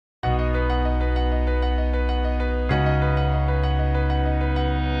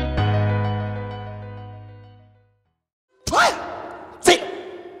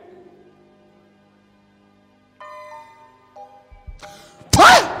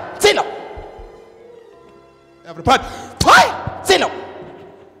Everybody. Toy! Zelo!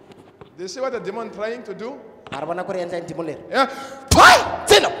 Do you see what the demon trying to do? Marabona ko ri endla ndimo leri. Yeah. Toy!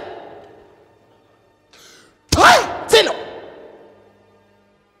 Zelo! Toy! Zelo!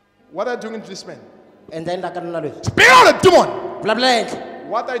 What are you doing to this man? Endla ndla kanuna lwe. Speak louder, demon. Vulavula endle.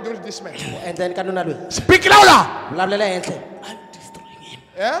 What are you doing to this man? Endla kanuna lwe. Speak louder. Vulavula endle. I'm destroying him.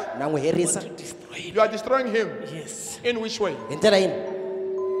 Yeah? Na n'wi herisa. To destroy him. You are destroying him. Yes. In which way? Hi ndlela yini?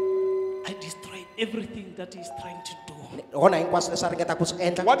 I destroyed everything that he's trying to do. Hona hinkwaswo leswi a ringeta ku swi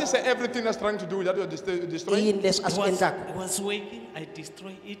endla. What is everything that's trying to do that you're I destroying? yini leswi a He swi endlaka? was working, I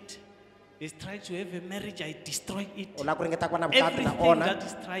destroy it. He's trying to have a marriage, I destroy it. U lava ku ringeta ku va na vukati na Everything ona. that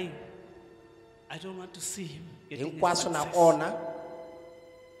he's trying, I don't want to see him getting a Hinkwaswo na success. ona.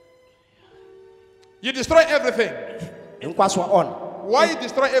 You destroy everything. Hinkwaswo wa ona. Why you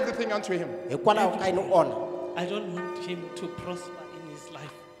destroy everything unto him? Hikwalaho ka yini u ona? I don't want him to prosper in his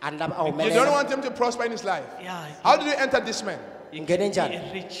life. A ni lava a You don't humelela. want him to prosper in his life. Yeah, How did you enter this man? he Ngene can njani? be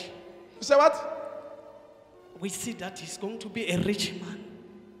a rich. You say what? We see that he's going to be a rich man.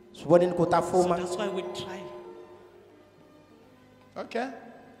 Swi voneni ku ta So fuma. that's why we try. Okay.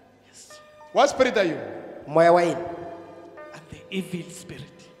 Yes. What spirit are you? Moya wa yini? I'm the evil spirit.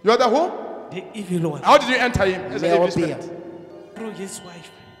 You are the who? The evil one. How did you enter him as an Moya wa evil biha. spirit? Through his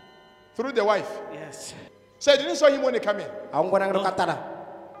wife. Through the wife. Yes. So you didn't saw him when he came in. A wu n'wi vonanga loko a tala.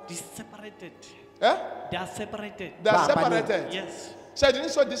 They're separated. Eh? They are separated. They are Ba- ba- separated. Yes. So you didn't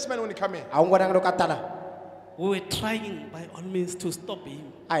saw this man when he came in. A wu n'wi vonanga loko a tala. We were trying by all means to stop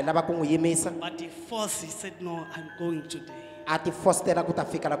him. A hi lava ku n'wi yimisa. But he forced, he said, no, I'm going today. A ti fositela ku ta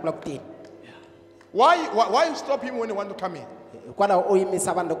fika la ku lava ku tini. Why you stop him when he want to come in? Hikwalaho u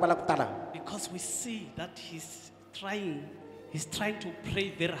yimisa vanhu loko va lava ku tala. Because we see that he's trying to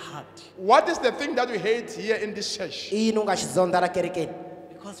pray very hard. What is the thing that you hate here in this church? I yini u nga xi zonda la kerekeni?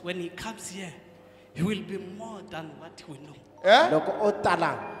 Because when he comes here, he will be more than what we know. Eh? Loko o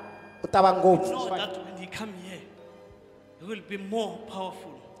tala u ta va We ngopfu. know that when he comes here, he will be more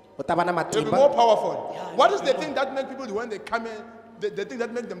powerful. U ta va na You'll be more matimba. powerful. Yeah, What you'll is be the thing that make people when they come in, the thing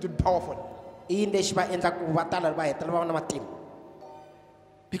that make them to be powerful? I yini lexi va endla ku va tala va hetela va va na matimba?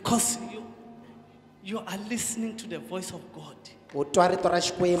 Because you are listening to the voice of God. U twa rito ra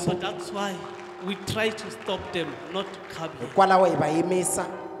So Xikwembu. that's why we try to stop them not to come here. Hikwalaho hi va yimisa.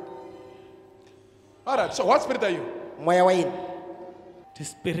 All right. So what spirit are you? Moya wa yini? The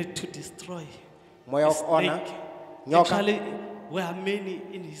spirit to destroy. Moya wa ku ona. Snake. Nyoka. Actually, we are many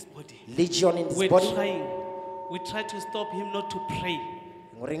in his body. Legion in his We're body. trying. We try to stop him not to pray.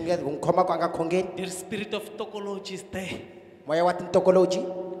 N'wi ringeta ku n'wi khoma ku a nga khongeni. The spirit of tokology is there. Moya wa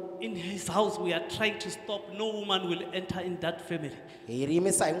tintokoloji. In his house, we are trying to stop. No woman will enter in that family. Hi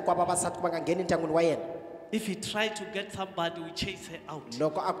yimisa hinkwavo vavasati ku va nga ngheni endyangwini wa yena. If he try to get somebody, we chase her out.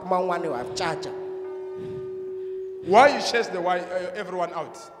 Loko a kuma un'wana wa caca. Why you chase everyone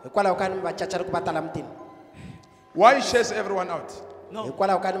out? Hikwalaho ka ni va caca loko va tala mutini. Why you chase everyone out? No,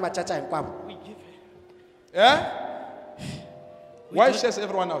 Hikwalaho ka ni va caca hinkwavo. we give her. Eh? Why you don't- chase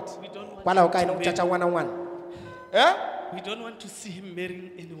everyone out? We don't want Hikwalaho him ka to yini ku marry. caca un'wana na un'wana. Eh? We don't want to see him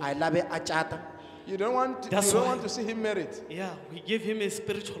marrying anyone. A hi lavi a cata. You don't want That's why. to see him married. Yeah, we give him a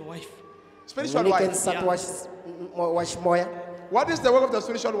spiritual wife. Spiritual N'wi nyike wife. nsati wa ximoya. What is the work of the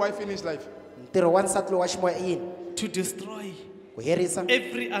spiritual wife in his life? Ntirho wa nsati lowu wa ximoya i yini? To destroy Ku herisa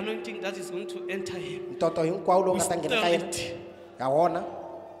every anointing that is going to enter him. ntoto hinkwawo lowu We nga ta stop nghena ka yena. it. Ya wona.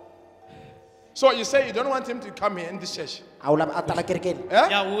 So you say you don't want him to come here in this church. A wu lavi a tala kerekeni. Eh?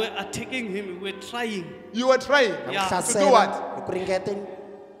 Yeah, we were attacking him. We were trying You were trying Yeah. to do what? Hi ku ringeta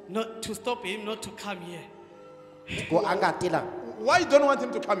not to stop him not to come here. ku a nga ti laha. Why you don't want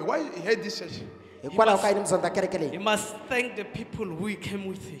him to come here? Why you hate this church? Hikwalaho ka yini mi zonda kereke He leyi? must thank the people who he came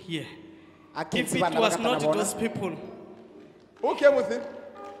with here. A If khensi it vanhu lava was nga ta na not vona. those people, Who came with him?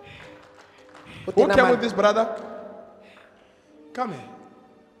 U Who te na came with mani. this brother? Come here.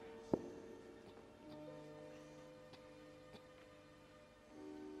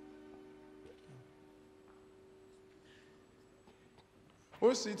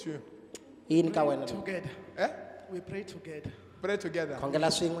 Who seats you? I yini ka wena? Together. Eh? We pray together. Pray together. Khongela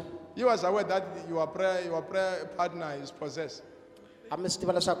swin'we. You was aware that your prayer partner is possessed. A mi swi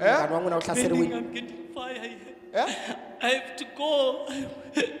tiva leswaku Eh? munghana wa n'wina u hlaseriwile. I'm getting fire here. Eh? I have to go.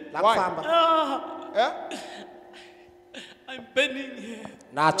 La Why? ku famba. Ah, Eh? I'm burning here.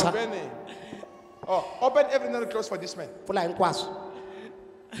 Na You're tshwa. burning. Oh, open everything and close for this man. Pfula hinkwaswo.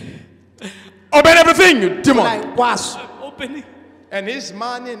 Open everything, you Pfula demon. hinkwaswo. I'm opening And his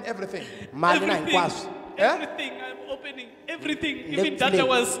money and everything. Mali na everything. hinkwaswo. Eh? Everything. I'm opening everything. Even that I Left leg.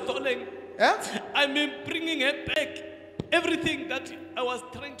 was stolen. Eh? I'm bringing her back. Everything that I was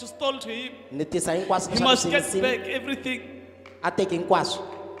trying to stall to him, Netisa hinkwaswo he leswi a must swi get xavisile, back everything. a teke hinkwaswo.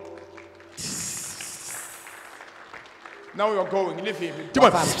 Now you're going. Leave him. Wa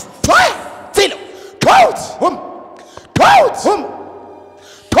famba. Fire! Tsilo! Codes! Hum! Codes! Hum!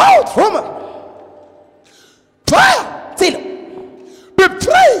 Codes! Hum! Fire! Tsilo! Be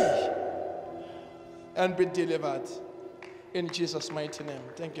free and be delivered in Jesus' mighty name.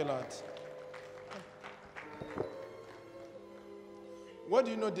 Thank you, Lord. What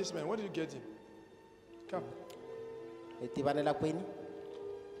do you know this man? What did you get him? Come. Hi tivanela kwini?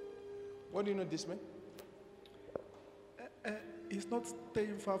 What do you know this man? He's not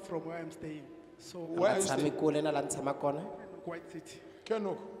staying far from where I'm staying. So, Where is Tshami he? kule na la ni tshama kona. White City.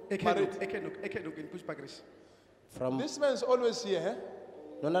 Kenok. Married. Ekenok in Bushbuckridge. From This man is always here. Eh?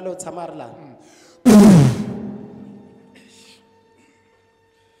 nona lo tshama ri la.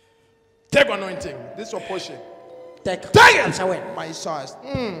 Take anointing. This is your portion. Take. Take it! Xa wena. My size.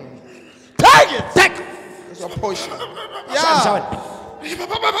 Take it! Take. It's your portion. Xa Yeah.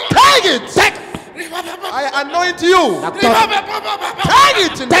 wena. Take it! Take. I anoint you. Nakutola.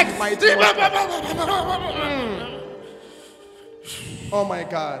 Take it in Take. the mighty name. Oh my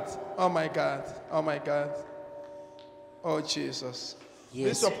God. Oh my God. Oh my God. Oh Jesus. This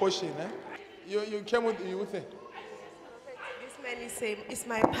Yes. is your portion, eh? You came with it. This man is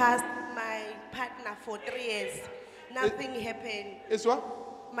my partner for 3 years. Nothing happened. It's what?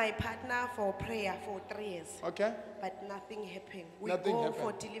 My partner for prayer for 3 years. Okay. But nothing happened. We Nothing go happened.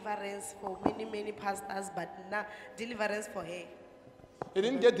 for deliverance for many pastors, but now deliverance for her. He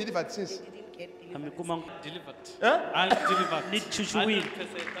didn't get delivered since. He didn't get I'm deliverance. delivered. Eh? I'm delivered. Need to win. 100% I'm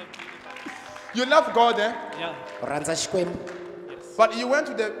delivered. You love God, eh? Yeah. U rhandza Xikwembu. But you went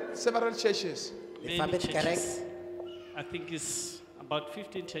to the several churches. Hi Many fambe churches. tikereke. I think it's about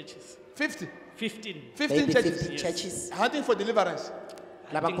 15 churches. 50. 15. 15 Maybe churches. 50 churches. Hunting for deliverance.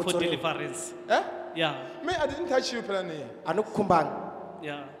 Lava Looking for kutsuriwa. deliverance. Eh? Yeah. Me, I didn't touch you, Pelani. A ni ku khumbanga.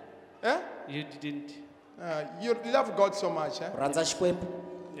 Yeah. Eh? You didn't. You love God so much, eh? U rhandza Xikwembu.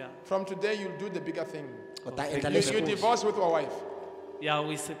 Yeah. From today, you'll do the bigger thing. U ta endla You leswikulu. divorce with your wife. Yeah,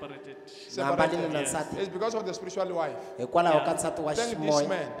 we separated. Mi hambanile na Yes. nsati. It's because of the spiritual wife. Hikwalaho ka Yeah. nsati wa Thank this ximoya.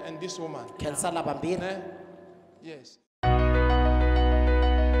 man and this woman. Khensa lava mbirhi. Eh? Yes.